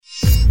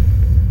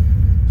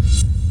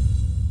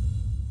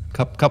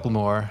Couple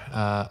more.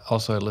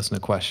 Also, a listener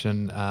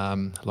question.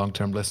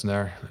 Long-term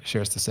listener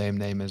shares the same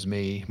name as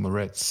me,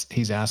 Moritz.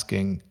 He's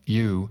asking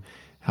you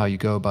how you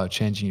go about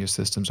changing your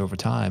systems over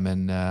time,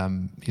 and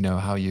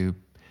how you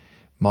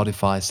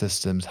modify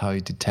systems, how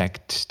you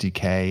detect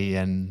decay,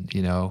 and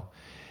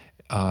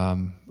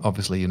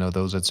obviously,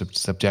 those are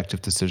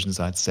subjective decisions,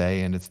 I'd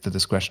say, and it's the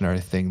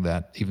discretionary thing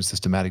that even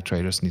systematic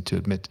traders need to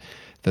admit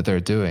that they're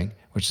doing,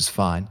 which is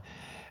fine.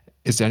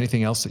 Is there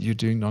anything else that you're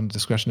doing on a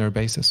discretionary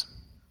basis?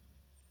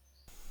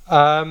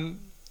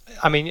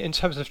 I mean, in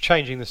terms of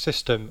changing the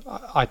system,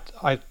 I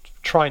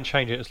try and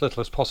change it as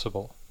little as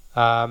possible.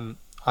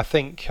 I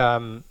think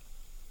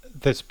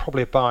there's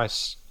probably a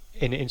bias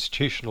in the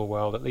institutional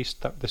world, at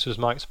least this was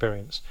my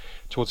experience,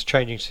 towards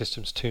changing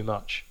systems too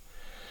much.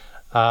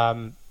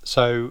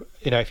 So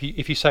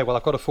if you say, well,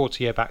 I've got a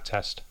 40-year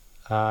backtest,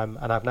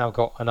 and I've now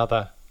got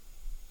another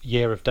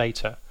year of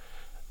data,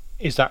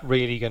 is that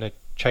really going to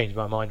change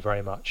my mind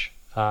very much?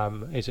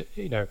 Is it,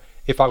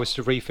 if I was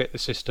to refit the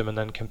system and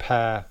then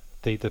compare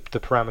the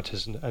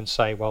parameters and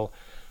say, well,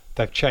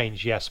 they've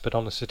changed, yes, but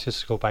on a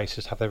statistical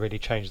basis, have they really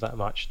changed that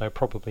much? No,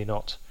 probably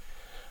not.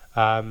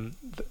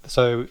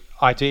 So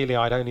ideally,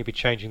 I'd only be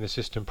changing the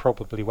system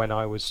probably when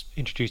I was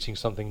introducing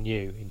something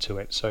new into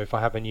it. So if I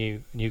have a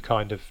new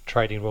kind of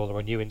trading rule or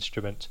a new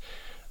instrument,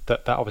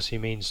 that obviously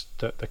means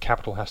that the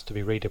capital has to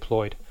be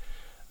redeployed.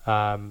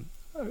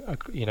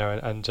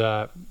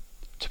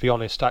 To be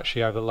honest,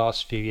 actually, over the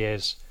last few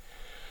years,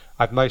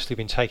 I've mostly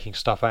been taking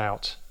stuff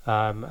out,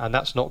 and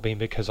that's not been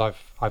because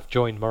I've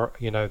joined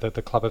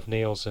the Club of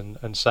Niels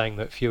and saying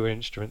that fewer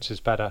instruments is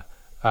better.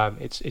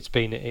 It's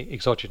been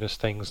exogenous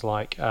things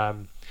like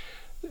the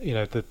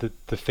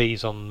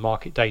fees on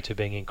market data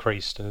being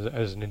increased, and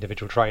as an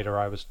individual trader,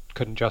 I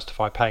couldn't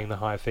justify paying the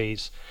higher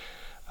fees.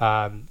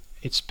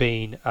 It's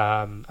been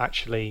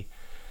actually,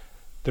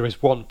 there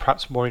is one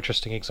perhaps more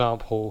interesting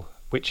example,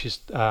 which is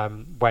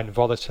when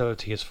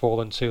volatility has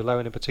fallen too low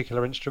in a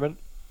particular instrument.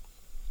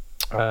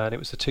 And it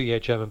was the 2-year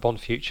German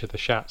bond future, the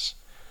Schatz,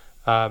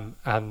 and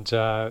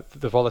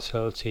the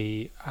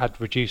volatility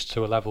had reduced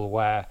to a level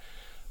where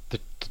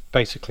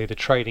basically the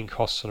trading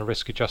costs on a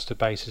risk-adjusted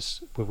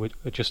basis were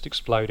just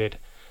exploded,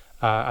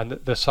 and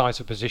the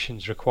size of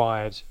positions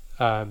required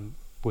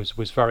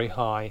was very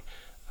high,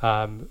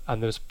 and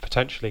there was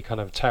potentially kind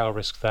of tail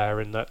risk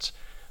there in that,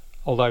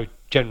 although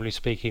generally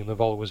speaking the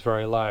vol was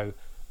very low,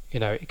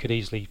 it could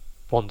easily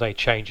one day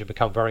change and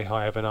become very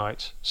high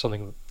overnight,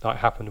 something that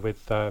happened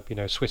with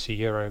Swissy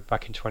Euro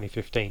back in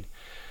 2015.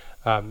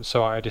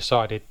 So I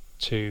decided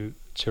to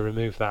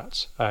remove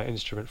that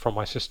instrument from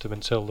my system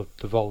until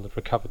the vol had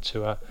recovered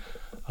to a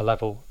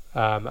level,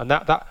 and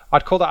that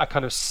I'd call that a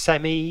kind of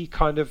semi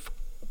kind of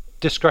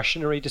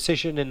discretionary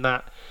decision, in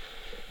that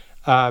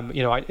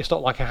it's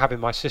not like I have in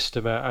my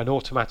system an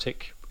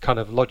automatic kind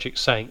of logic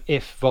saying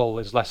if vol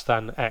is less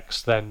than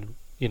X, then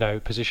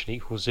position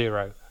equals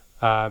 0.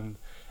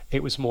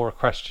 It was more a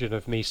question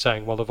of me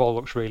saying, well, the vol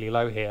looks really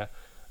low here,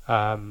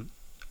 and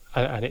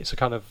it's a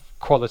kind of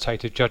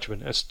qualitative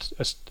judgment as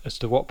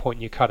to what point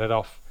you cut it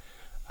off.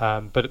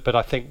 But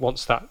I think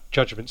once that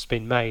judgment's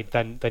been made,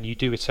 then you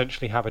do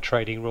essentially have a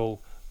trading rule,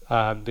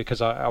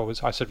 because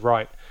I said,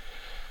 right,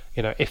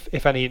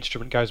 if any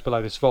instrument goes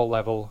below this vol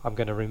level, I'm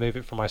going to remove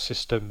it from my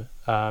system,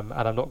 and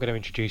I'm not going to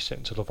introduce it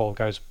until the vol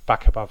goes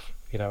back above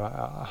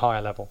a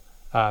higher level.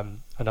 And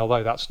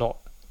although that's not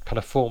kind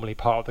of formally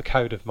part of the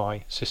code of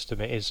my system,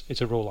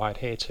 it's a rule I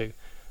adhere to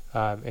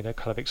in a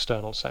kind of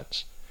external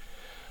sense.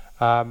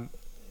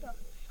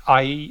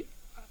 I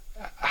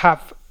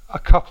have a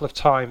couple of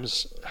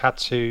times had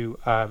to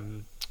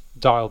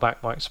dial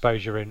back my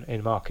exposure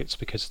in markets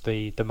because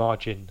the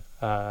margin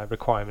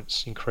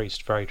requirements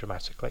increased very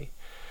dramatically.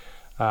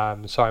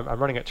 So I'm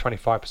running at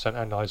 25%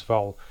 annualized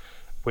vol,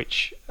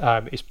 which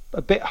is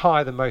a bit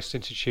higher than most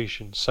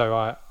institutions. So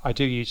I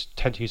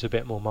tend to use a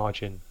bit more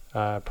margin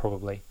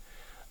probably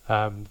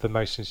than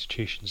most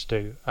institutions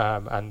do,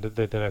 and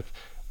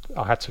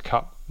I had to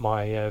cut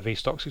my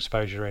VSTOXX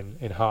exposure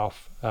in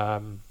half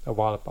a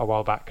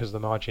while back because the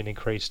margin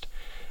increased,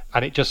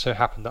 and it just so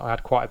happened that I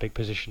had quite a big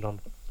position on.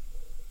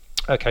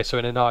 Okay, so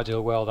in an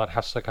ideal world, I'd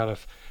have some kind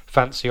of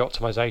fancy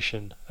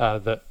optimization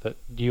that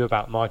knew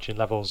about margin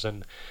levels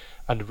and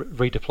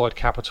redeployed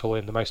capital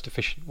in the most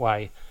efficient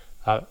way.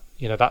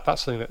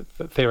 That's something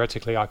that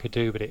theoretically I could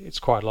do, but it's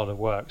quite a lot of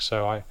work.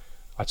 So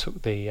I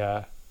took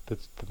the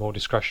more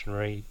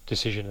discretionary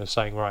decision of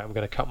saying, right, I'm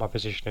going to cut my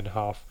position in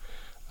half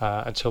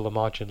until the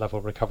margin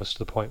level recovers to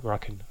the point where I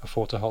can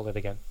afford to hold it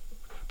again.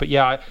 But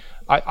yeah,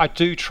 I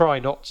do try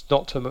not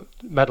to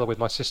meddle with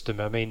my system.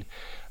 I mean,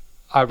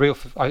 I go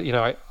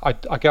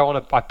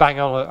on, I bang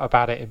on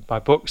about it in my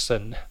books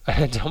and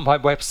on my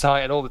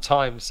website and all the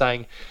time,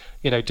 saying,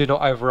 do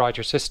not override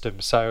your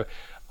system. So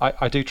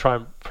I do try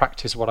and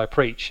practice what I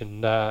preach,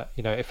 and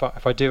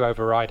if I do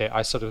override it,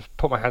 I sort of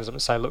put my hands up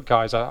and say, look,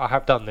 guys, I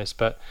have done this,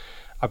 but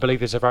I believe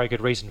there's a very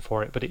good reason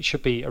for it. But it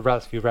should be a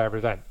relatively rare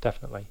event,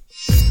 definitely.